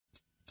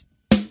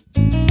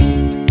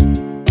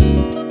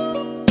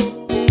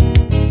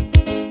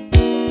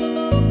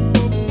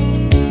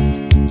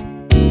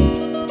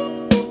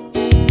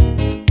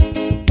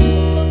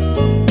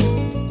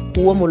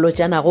wo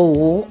molotjana go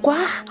o kwa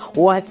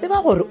wa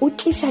tseba gore o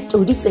tlisha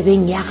todi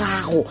tsebeng ya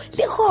gago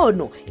le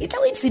gono e tla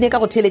o ipsine ka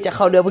go theletša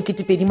kgaolo ya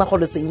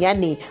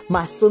bo2,7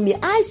 masome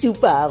a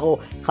šupago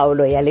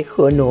kgaolo ya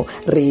lekgono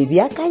re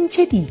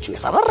beakantšheditšwe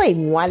ra ba ra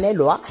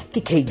engwalelwa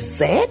ke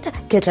KZ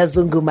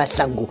Ketlazungu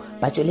Mahlangu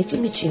ba tšweletše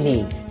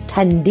metšhineng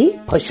Thandi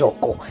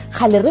Poshoko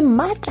gale re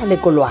Matla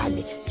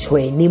Lekolwane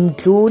Tšhweni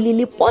Mdluli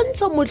le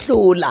Pontsho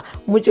Mohlola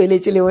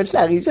motšweletše le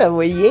mohlagiša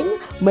moyeng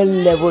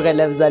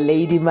Molebogelebza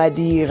Lady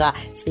Madira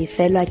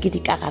tsefelwa ke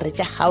dikagare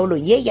tša kgaolo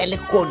ye ya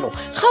lekgono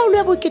kgaolo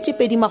ya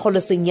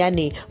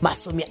bo2,7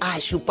 masome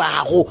a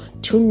šupago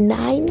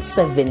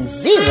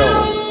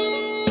 2970.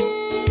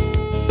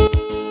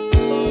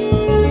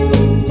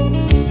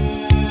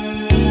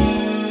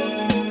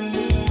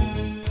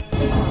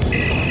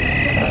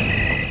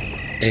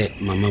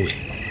 Mama we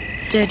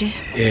Daddy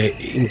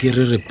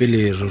nkere re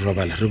pele re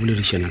robala re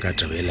boledišana ka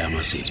tabela ya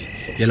Masedi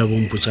ya la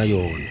bompotša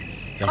yona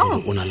ya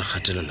gore o na le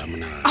kgatelo la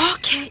mona.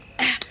 Okay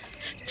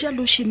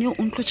jalo shine o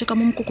ntlotse ka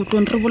mo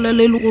mokokotlong re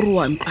bolele le gore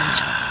wa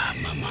ntlotse.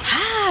 Mama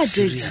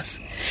serious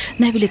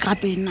na bile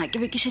gape nna ke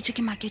be ke shetse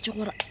ke maketse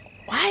gore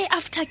why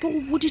after ke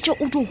go boditše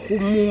o do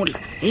gomola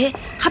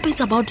gape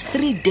it's about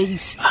 3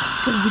 days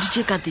ke go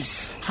boditše ka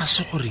this ga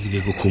se gore ke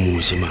be ke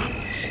khomotse mama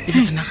e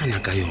be ke nagana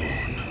ka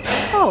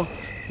yona.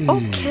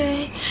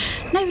 Okay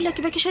na bile ke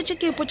be ke shetse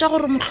ke ipotša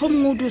gore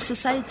mohlomong o do se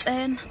sa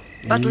itsena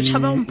batho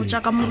tšhaba go mpotša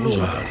ka mollo.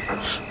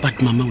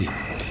 But mama we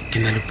ke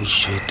na le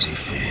potšišo e tee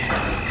fela.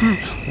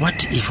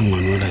 What if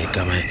ngwanola e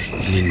ka ba e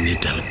le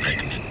needle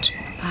pregnant?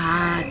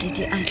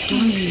 Daddy I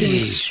don't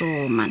think so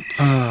man.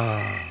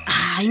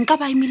 Nka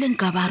ba imile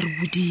nka ba re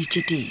boditše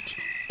Daddy.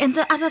 And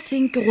the other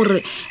thing ke gore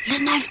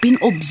then I've been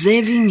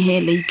observing her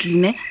lately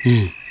ne.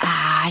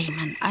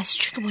 Man a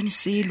se ke bone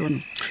selo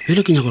ne. Bele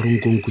ke nya gore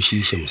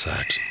nkonkošiše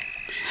mosadi.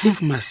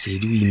 If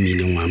Masedi o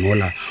imile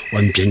ngwanola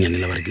wa mpšanyane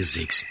la bare ke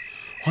 6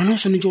 gona o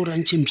swanetše gore a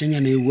ntše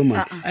mpšanyane e wo man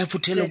a e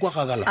fothele kwa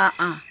gagala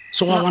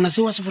so go gona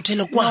se wa se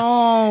fothele kwa.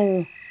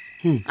 No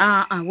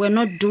we're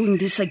not doing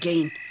this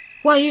again.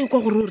 Why you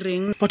go go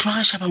reng batho ba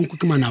ga shabanko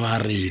ke mana ba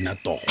rena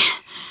togo.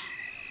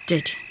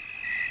 Daddy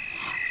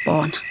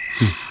bona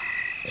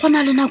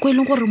gona le nako e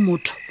leng gore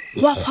motho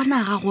go a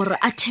kgona ga gore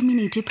a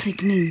terminate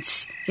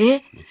pregnancy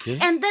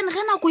and then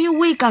ge nako ye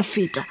o e ka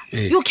feta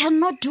you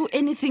cannot do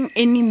anything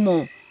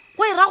anymore.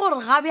 Go ira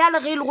gore ga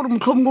bjale ge ile gore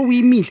mohlomong o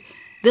imile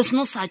there's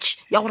no such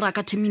ya gore a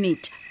ka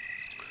terminate.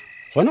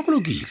 Gona go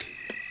lokile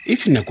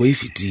if nako e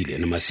fetile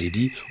na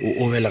Masedi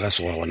o bela ga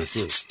se go gona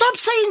seo. Stop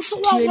saying so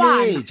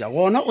gwana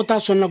gona o ta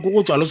tswana go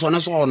go tswa le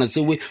tswana se go gona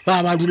sewe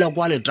ba dula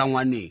kwa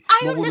letangwaneng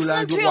mo go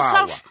dula to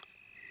yourself.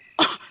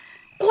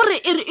 Gore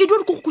e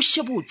do go go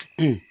shebotse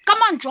ka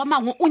mantšwa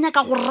mangwe o nya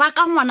ka go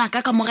raka ngwana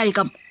ka mo gae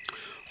ka mo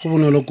go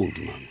bonolo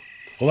kudu mama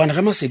go bana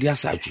ge Masedi a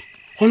sa tswe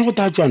gona go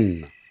ta tswa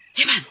nna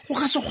go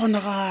ka se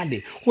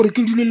kgonagale gore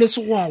ke dulele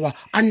segwawa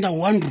under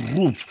one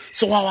roof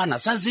segwawana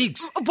sa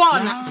 6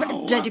 bona.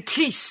 Daddy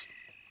please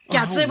ke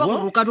a tseba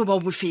gore o ka do ba o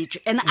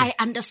bofetšwe and I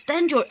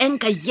understand your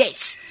anger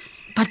yes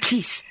but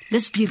please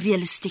let's be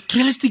realistic.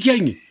 Realistic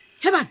yang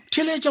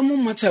theletša mo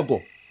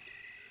matsheko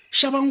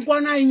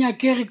shabankwana e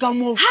nyakege ka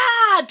mo.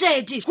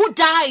 Daddy who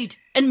died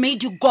and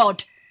made you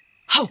God?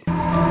 How?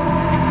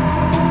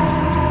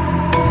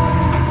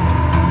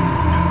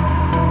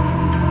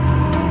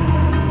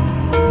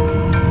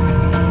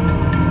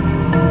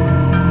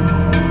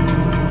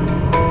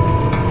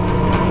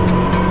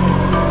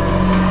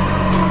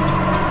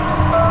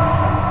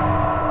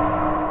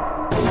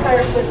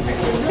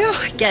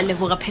 Ke a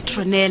leboga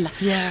Petronella.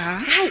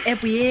 Hai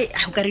app ye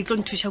o ka re tlo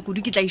nthusha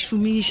kudu ke tla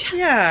ishumisha.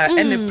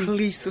 And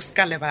please o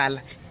ska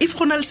lebala if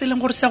gona le seleng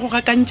gore se go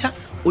gakantšha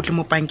o tle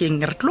mo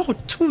bankeng re tlo go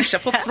thusha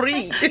for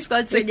free.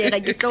 Ska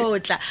tswenyela ke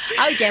tlotla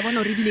a o ke a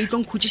bona re bile itlo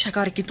nkhutšisha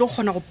ka gore ke tlo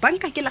gona go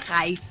banka ke le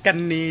gae ka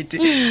nnete.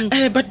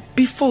 But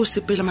before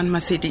sepele man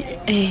Masedi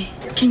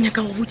ke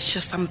nyaka go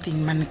botšiša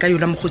something man ka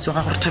yola mogotsi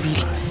wa ga gore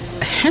Thabile.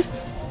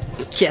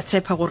 Ke a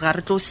tshepa gore ga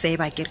re tlo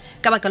seba kere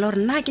ka baka la gore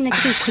nna ke nya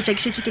ke ikhwetša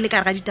ke šetse ke le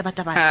ka re ga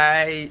ditabatabana.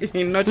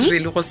 Not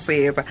really go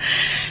seba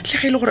le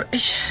ge ile gore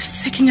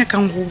se ke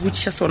nyakang go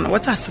botšiša sona wa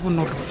tsa se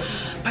bonolo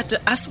but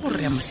a se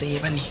gore ya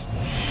moseba ne.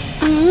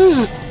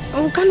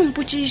 O ka no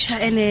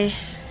mpotšiša ene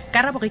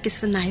karabo ge ke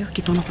senayo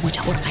ke tlo no go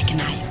botša gore ga ke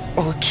nayo.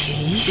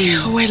 Okay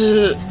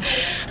well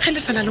ge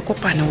le fela le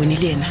kopana wene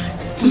le ena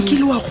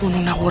nkile wa go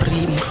nona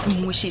gore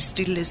mohlomongwe she is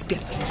still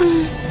lesbian.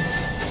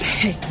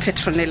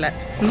 Petronella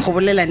go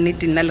bolela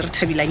nnete nna le re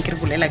Thabilang ke re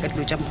bolela ka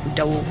dilo tša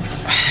mohuta o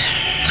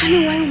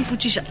gane wa e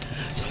mpotšiša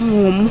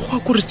mo go a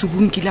kore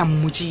tsubunkile a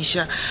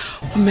mmotšiša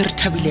gomme re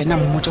Thabile ena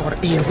mmotša gore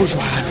go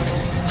jwalo.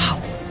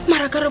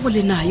 Mara ka re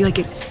bole nayo a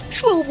kere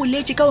sure o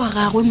boletše ka wa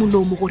gagwe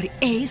molomo gore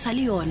e sa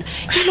le yona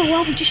yalo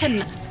wa botšiša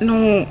nna.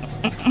 No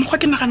mokgwa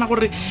ke nagana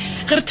gore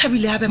ge re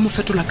Thabile a be mo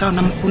fetola ka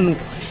ona mogono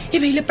e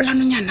be ile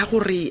planonyana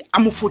gore a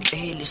mo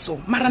fotlele so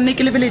mara nne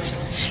ke lebeletše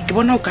ke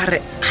bona o ka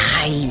re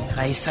ga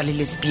e sa le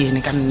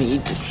lesbian ka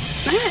nnete.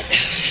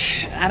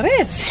 A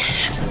retse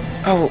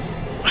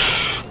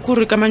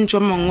kore ka mantšwa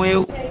mangwe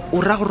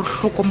o ra gore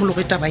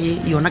hlokomologo taba ye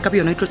yona ka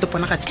bjona e tlo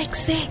toponagatša.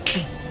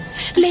 Exactly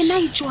lena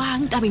e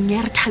tswang tabeng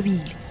ya re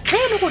Thabile ge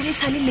e le gore e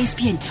sale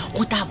lesbian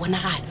go ta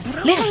bonagala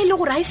le ge e le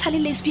gore a e sale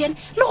lesbian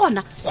le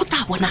gona go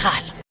ta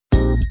bonagala.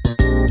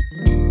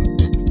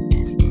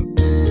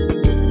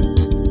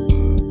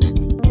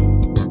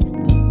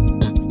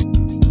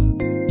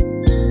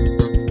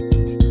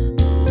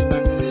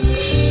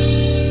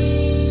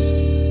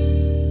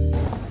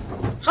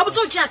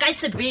 Ka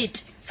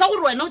sebete sa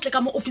gore wena o tle ka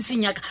mo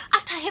officing yaka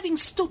after having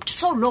stooped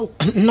so low.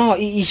 No,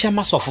 isha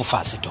maswafo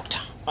fase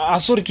doctor. A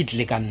sore ke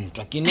tle ka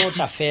ntwa ke no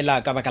tla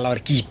fela ka baka la gore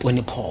ke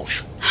ipone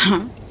phosho.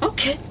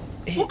 Okay.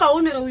 O ka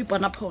one go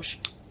ipona phosho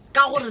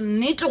ka gore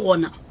nnete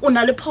gona o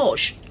na le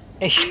phosho.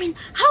 I mean,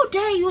 how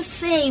dare you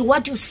say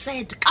what you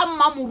said ka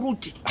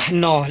mamoruti?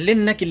 No, le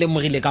nna ke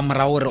lemogile ka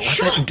mora gore wa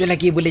tsa ntwela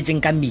ke boletseng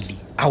ka mili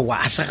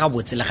awa a sa ga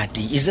botse le gate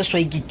is this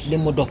why ke tle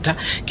mo doctor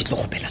ke tlo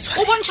gopela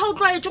tshwara o bontsha o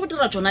tloa go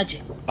dira tsona je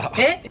ga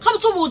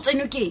botse bo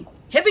tsenyo ke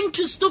having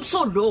to stoop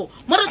so low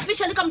more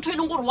especially ka motho e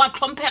leng gore wa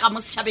tlhomphega mo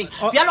setšhabeng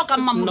bjalo ka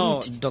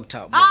mamoruti. No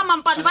doctor,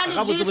 mampane ba le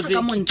lesa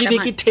ka montle ke be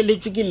ke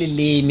theletswe ke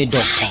leleme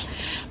doctor.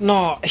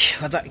 No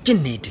ga tsa ke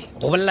nnete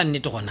go bolela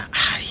nnete gona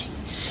ai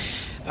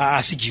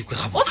a se ke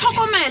ga o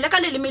tlhokomele ka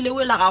leleme le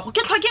wela gago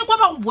ke tlhoke kwa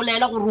ba go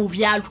bolela gore o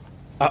bjalo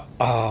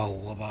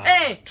wa ba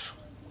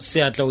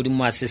se atla o di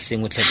mo a se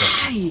sengwe tle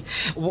doctor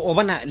o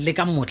bona le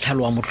ka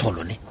motlhalo wa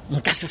motlholone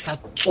nka se sa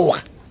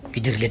tsoga ke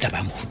dirile taba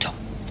ya mohuta.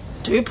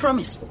 Do you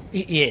promise?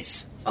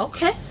 Yes.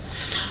 Okay.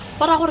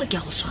 Bara gore ke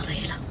a go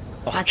swarela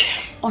but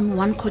on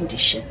one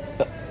condition.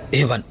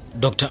 Evan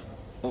doctor,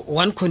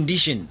 one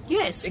condition?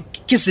 Yes.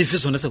 Ke sefe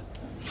sone se?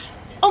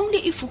 Only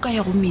if o ka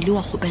ya go mile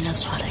wa gobela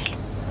tshwarelo.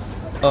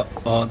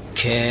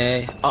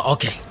 Okay.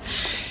 Okay.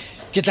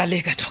 Ke tla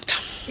leka doctor.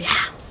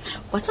 Yeah.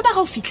 Wa tsaba ga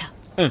o fitla?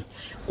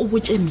 O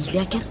botse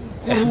mile a kere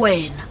gore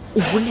wena o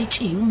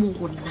boletseng mo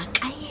go nna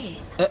ka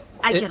yena.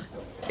 A kere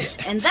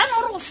and then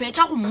o re go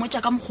fetša go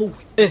mmotša ka mogou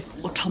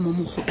o thoma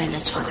mo gopela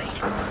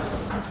tshwarelo.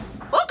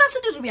 O ka se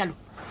dire bjalo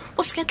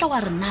o se ketla wa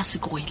re nna se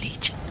ke go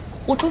eletša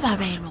o tlo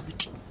babelwa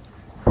boti.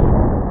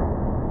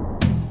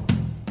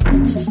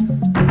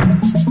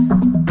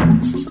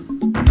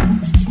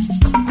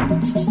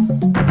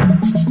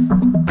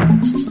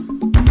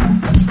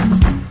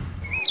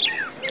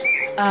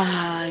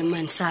 Ai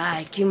man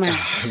saki man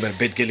ba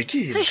bedgele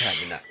ke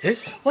nthabela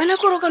wena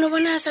koro kana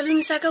bona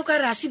saluni saka o ka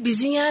ra se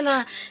busy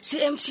nyana se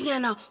empty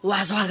nyana wa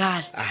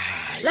zwagala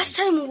last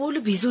time o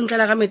bole busy o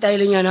ntla ga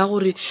metaile nyana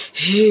gore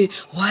he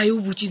why o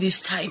butsi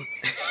this time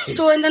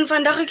so and then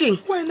fanda ga keng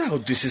wena o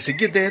dusise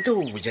ke dete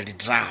o buja di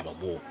drama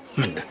mo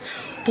mna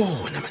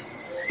bona man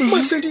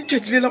masedi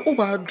tšetlela o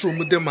ba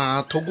dromo de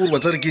matho gore wa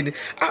tsare kene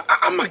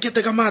a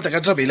makete ka mata ka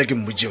drabela ke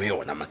mmojeo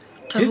yona man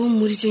tabo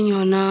mmoditseng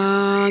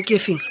yona ke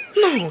feng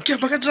no ke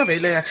ba ka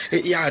drabela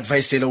ya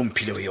advice le o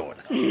mphile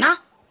yona nna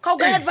ka o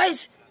ka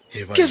advice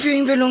ke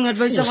feng belong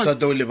advice ga sa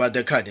do le ba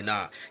de khadi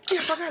na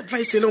ke ba ka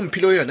advice le o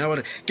mphile yona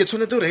gore ke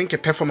tshwanetse gore ke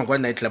performa kwa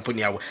night club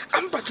ni yawo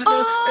ampatele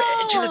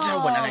tšhelete ya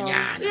bona la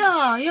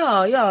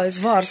nyana ya is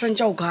var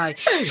santja o kai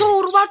so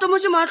re ba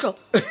tomoje matlo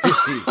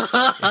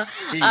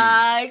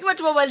ai ke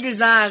batho ba ba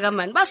dizaga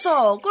man ba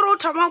so go ro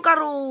thama ka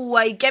ro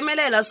wa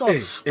ikemelela so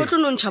go tlo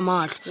no ntsha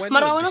matlo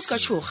mara wona ska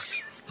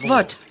tshoga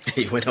what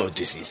wena o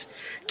disease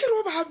ke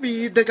ro ba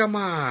bide ka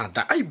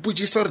mata ai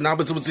bujisa re na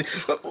botsebotse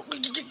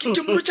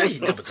ke mo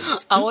tšhaina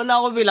botsebotse a bona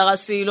go bila ga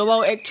selo ba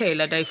o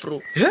actela Daifro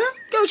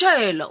ke o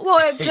tšhaela o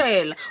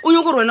actela o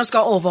nyoko rena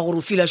ska over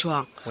gore o fila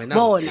jwang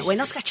bona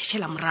wena ska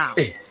tšhetšhela morago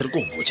re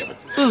go botsa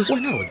bana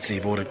wena o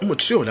tsebe gore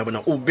motho yo la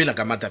bona o bela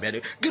ka mata bjale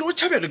ke re o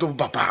tšhabele ke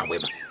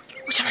bopapagwe ba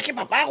o tšhaba ke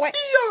papagwe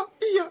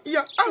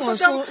iya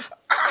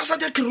a sa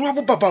ke rua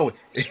bopapawe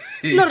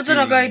no re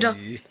tsena kaida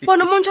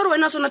bona montšha re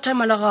wena sona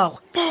time la gagwe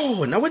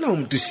bona wena o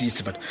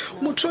mtusise bana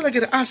motho la ke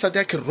re a sa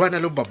ke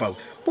ruana le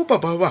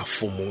bopapawe ba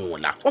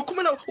fomola o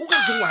khumela o ka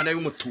ke ngwana yo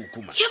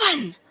mothuku ma ye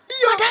bana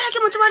madala ke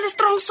motse ba le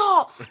strong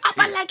so a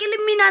palla ke le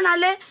minana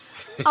le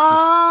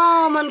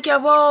man ke a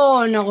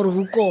bona gore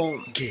ho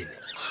kom kene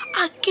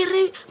a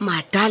kere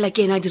madala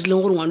ke ena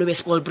dirileng gore ngwana o be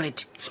spoil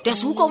bread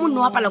there's who come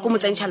no apala ko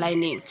motsentšha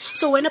lining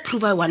so when I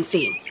prove one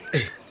thing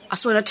a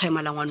sona time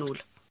la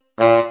ngwanola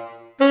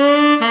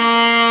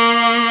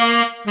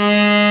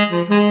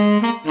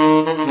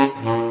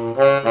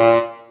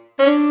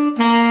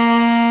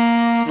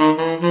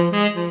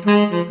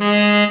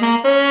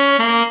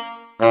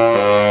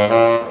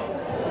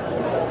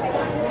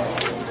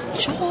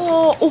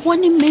o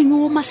bone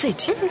menu o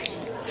Masedi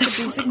the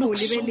food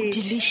looks so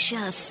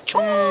delicious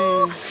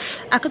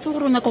a ka tsego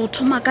rona ka go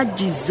thoma ka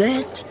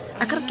dessert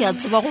a ka re ke a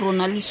tseba go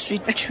rona le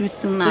sweet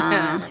tooth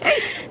na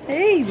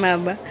hey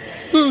mama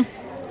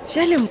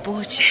jale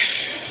mpotse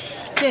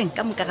keng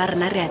ka moka ga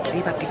rena re a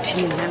tseba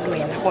between nna le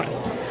wena gore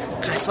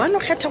ga se wana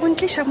o kgetha go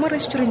ntliša mo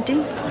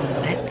restauranteng for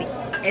nothing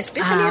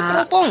especially at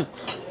toropong.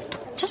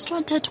 Just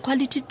wanted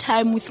quality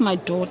time with my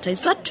daughter.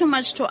 Is that too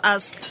much to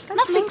ask?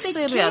 Nothing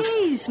serious.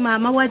 Please,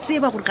 mama, wa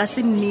tseba gore ga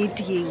se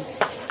nnete yeng.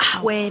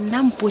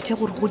 Wena mpotse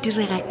gore go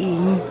direga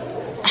eng.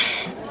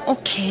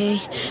 Okay.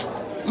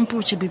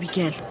 Mpotse baby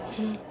girl.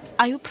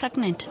 Are you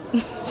pregnant?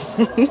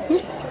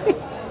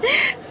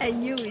 I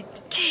knew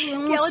it.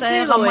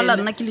 mosega mola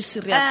nna ke le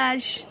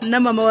serious nna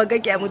mama wa ka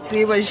ke a mo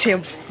tseba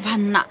shem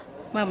banna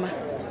mama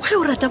why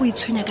o rata go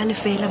itshwenya ka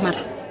lefela mara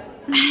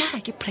nna ga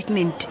ke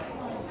pregnant.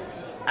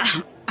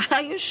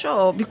 Are you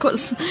sure?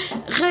 Because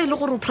ge le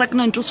gore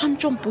pregnant o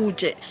tshwantse o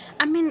mpotse.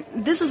 I mean,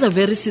 this is a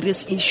very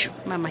serious issue.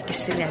 Mama ke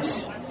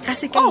serious ga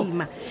se ka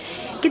ima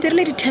ke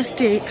dirile di-test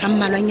ga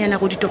mmalwanyana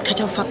go di-doctor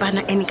tša go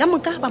fapana and ka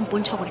moka ba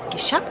mpontšha gore ke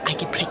sharp I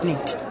get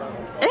pregnant.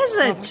 Is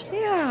it?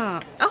 Yeah.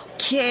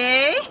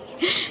 Okay.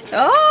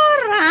 All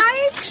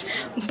right.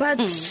 But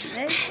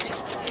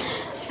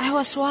I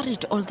was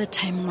worried all the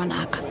time,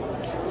 ngwanaka.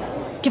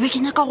 Ke be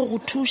ke nyaka go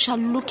thusha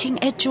looking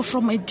at you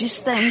from a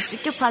distance.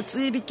 Ke sa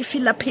tsebe ke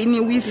feel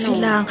pain we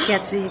feelang. Ke a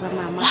tseba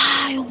mama.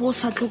 Why o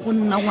sa tlo go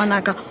nna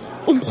ngwanaka?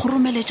 O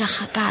nkgoromeletša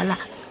gakala.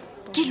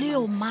 Ke le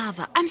your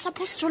mother. I'm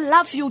supposed to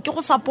love you, ke go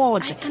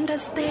support. I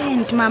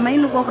understand mama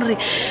eno go gore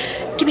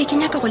ke be ke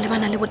nyaka go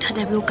lebana le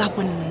bothata bjo ka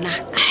bonna.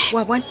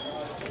 Wa bona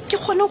ke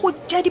kgone go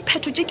tšea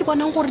diphetho tše ke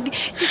bonang gore di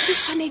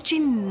tshwanetše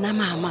nna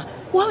mama.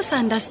 Wa o sa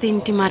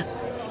understand mara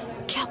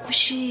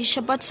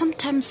but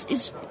sometimes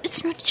it's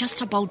not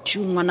just about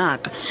you,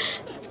 ngwanaka.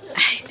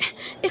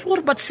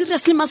 But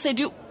seriously,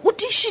 Masedi,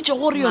 what is she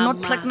you're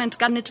not pregnant?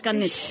 Can it?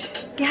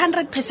 Ke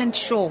 100%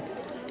 sure.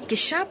 Ke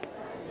sharp,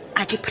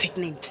 I get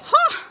pregnant.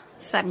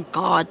 Thank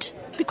God.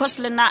 Because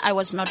Lena, I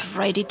was not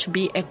ready to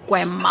be a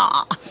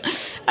grandma.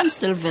 I'm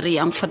still very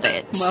young for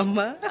that.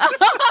 Mama.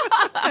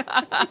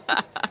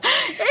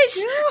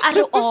 Are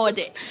you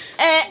order?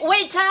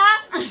 Waiter.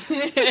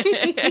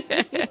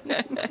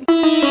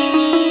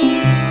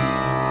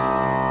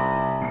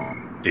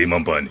 Hey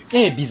Mampane.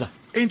 Biza.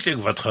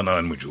 Eintlik wat gaan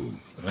aan met jou?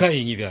 Ka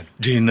eng bjalo?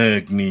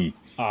 Dinek nie.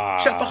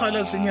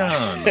 Shapagala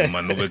senyana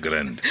man no be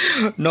grand.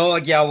 No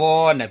ke a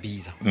bona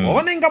Biza. O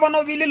bona nka bona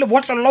o bile le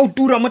botla la o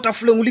tura mo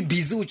tafoleng o le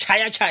busy o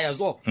chaya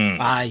so.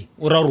 Ai,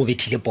 o ra ro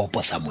bethile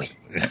popo somewhere.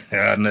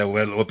 Ja, ne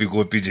well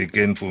opi je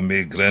ken for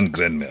me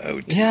grand me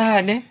out.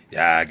 Ja, ne?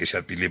 Ja, ke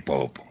shapile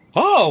popo.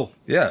 Oh.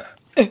 Ja.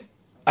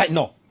 Ai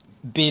no.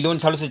 Belon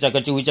tlhalosetsa ka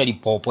tšeo tša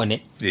dipopo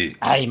ne.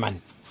 Ai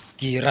man.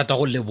 Ke rata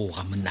go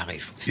leboga monna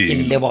gaefo. Ke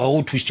leboga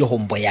go thusitse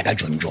hombo ya ka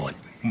John.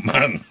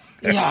 Man.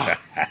 Ja.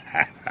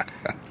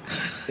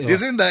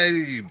 Didn't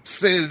I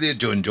say the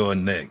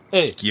John ne?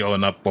 Ke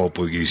yona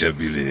popo ke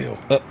shabilego.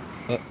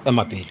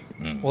 Mapele.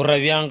 O ra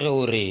bjang ge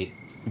o re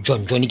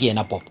John ke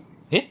yena popo.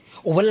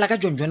 O bolela ka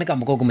John ka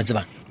moka go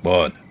metsebang.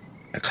 Bona.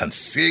 I can't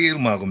say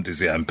ma go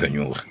mtse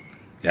ampenyuga.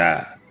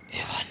 Ja.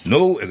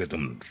 No, e get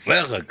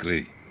rega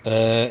grey.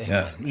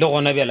 Le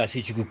gona bjala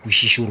se tšwe ke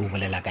kwešiše gore o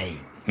bolela ka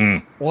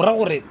eng. O ra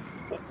gore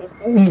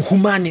o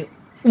mohumane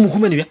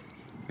bja?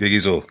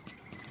 Ke so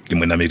ke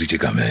monameditše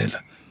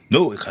kamela.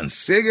 No, I can't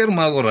say ge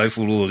ma go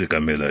raifologe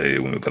kamela e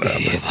o me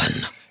brama.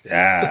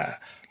 Ja.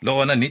 Le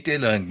gona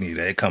nitelang ni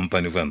le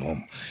company van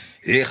hom.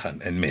 E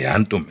gaan en me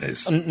hantom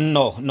is.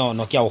 No,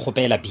 ke a go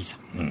gopela Biza.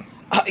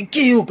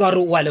 Ke yo ka re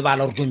wa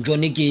lebala gore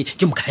John ke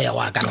mkhaya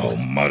wa ka. No,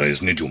 mara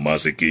is ni juma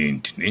se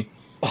kind ni.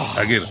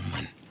 Agir.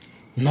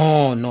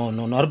 No,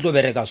 re tlo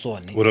bereka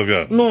sone.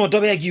 No,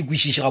 tobe ya ke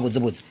ikwešiše ga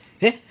botsebotse.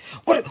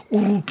 Kore o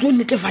rutlo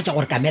netefatša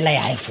gore kamela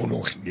ya e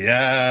fologe.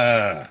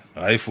 Ya,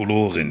 a e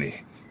fologe ne.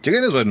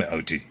 Tšekene zwane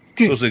auti.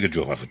 So se ke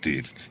jo ga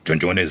fetile.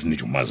 John is ni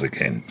juma se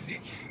kind ni.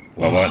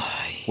 Wa bona.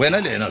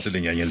 Wena le ena se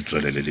lenyanye le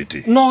tswelele le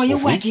teng. No, ye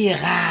wa ke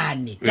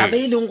gane. Taba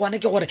e leng gona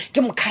ke gore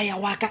ke mokhaya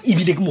wa ka e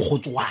bile ke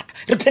mogotsi wa ka.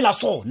 Re phela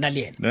sona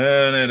le ena.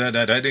 Ne,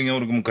 da ding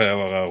gore ke mokhaya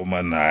wa ga go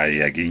mana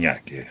ya ke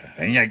nyake.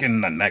 Nyake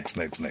nna next.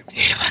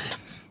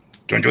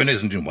 John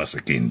is ni juma se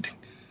kind.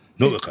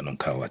 No ka no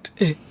mkhawat.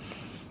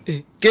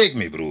 Kyk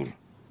my broer.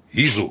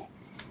 Hierso.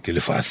 Ke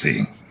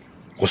lefaseng.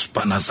 Go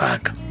spana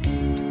zaka.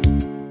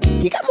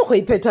 Ke ka mo go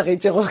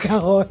iphethagetšego ka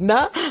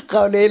gona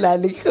kgaolo e la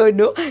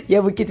lekgono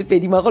ya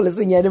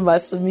bo2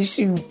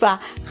 masomešupa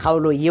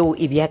kgaolo yeo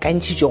e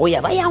beakantšhitšego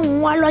ya ba ya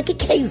ngwalwa ke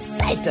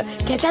KSite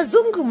Ketla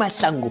Zungu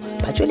Mahlangu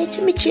ba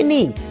tšweletše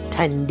metšhineng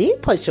Thandi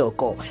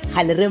Pochoko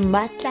ga le re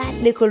Matla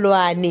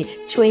Lekolwane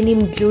Tšhweni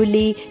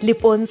Mdluli le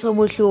Pontsho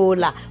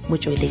Mohlola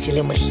motšweletše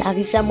le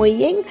mohlagiša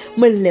moyeng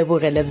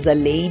Mollebogele Bza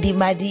Lady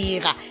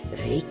Madira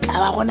ge ka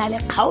ba gona le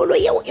kgaolo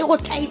yeo e go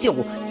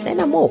tlaetšego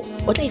tsena moo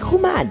o tla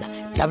ihumana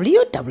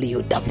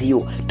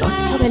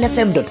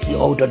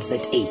www.thobelfm.co.za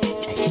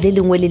tšatši le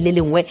lengwe le le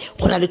lengwe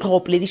go na le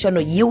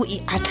tlhogopoledišano yeo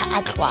e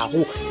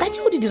atlhaatlhwago ka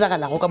tšeo di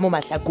diragalago ka mo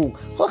mahlakong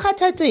go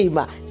kgatha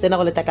tema tsena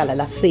go letakala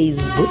la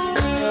Facebook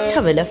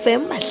Thobel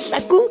FM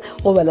Mahlakong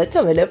go bala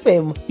Thobel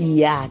FM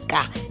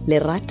yaka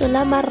lerato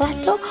la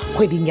marato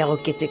kgweding ya go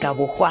keteka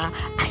bogwa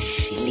a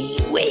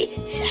šhiliwe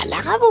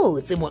šala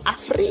gabotse mo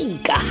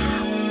Afrika.